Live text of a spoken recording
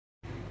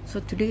So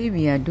today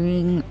we are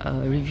doing a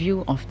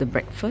review of the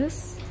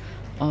breakfast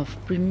of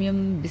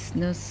Premium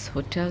Business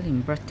Hotel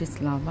in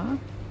Bratislava.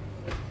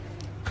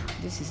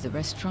 This is the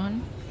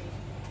restaurant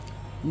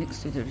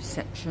next to the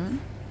reception.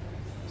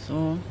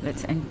 So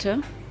let's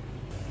enter.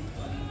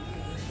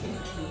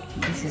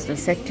 This is the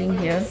setting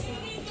here.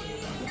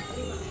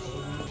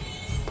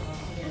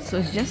 So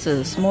it's just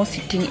a small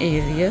sitting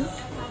area.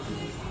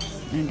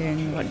 And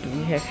then what do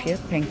we have here?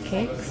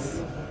 Pancakes.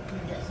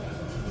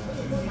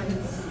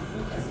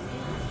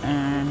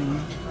 And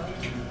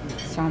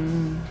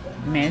some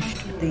mashed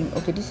thing.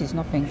 Okay, this is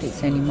not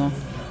pancakes anymore.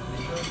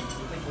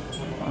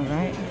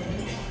 Alright.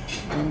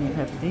 Then you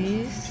have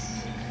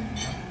this.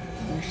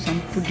 With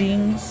some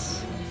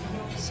puddings.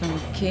 Some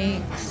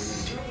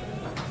cakes.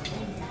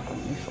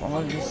 With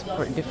all these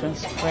different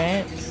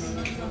spreads.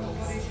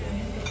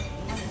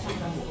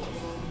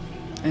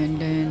 And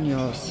then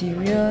your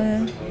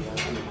cereal.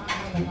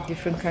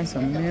 Different kinds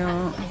of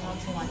milk.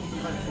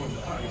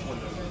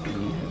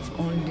 You have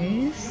all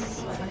this.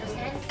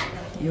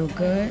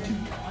 Yogurt.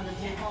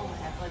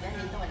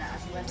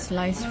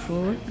 Sliced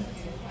fruit.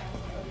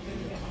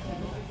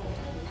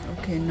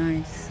 Okay,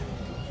 nice.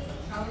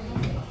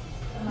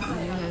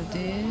 And you have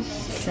this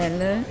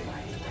salad.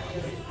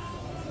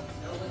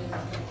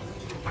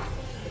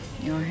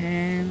 Your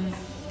ham.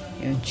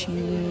 Your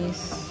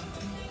cheese.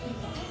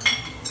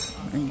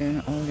 And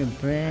then all your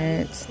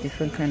breads.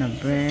 Different kind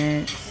of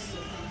breads.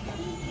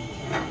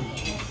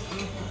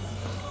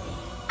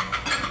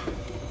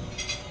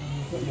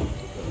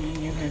 And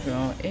you have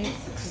your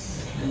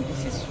eggs, and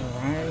this is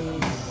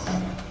rice,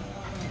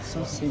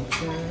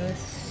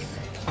 sausages,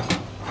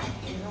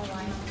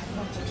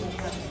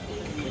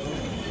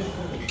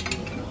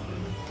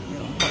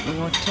 your hot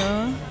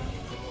water.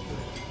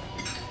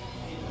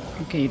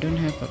 Okay, you don't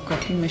have a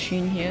coffee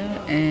machine here,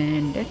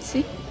 and that's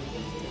it.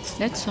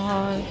 That's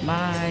all.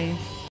 Bye.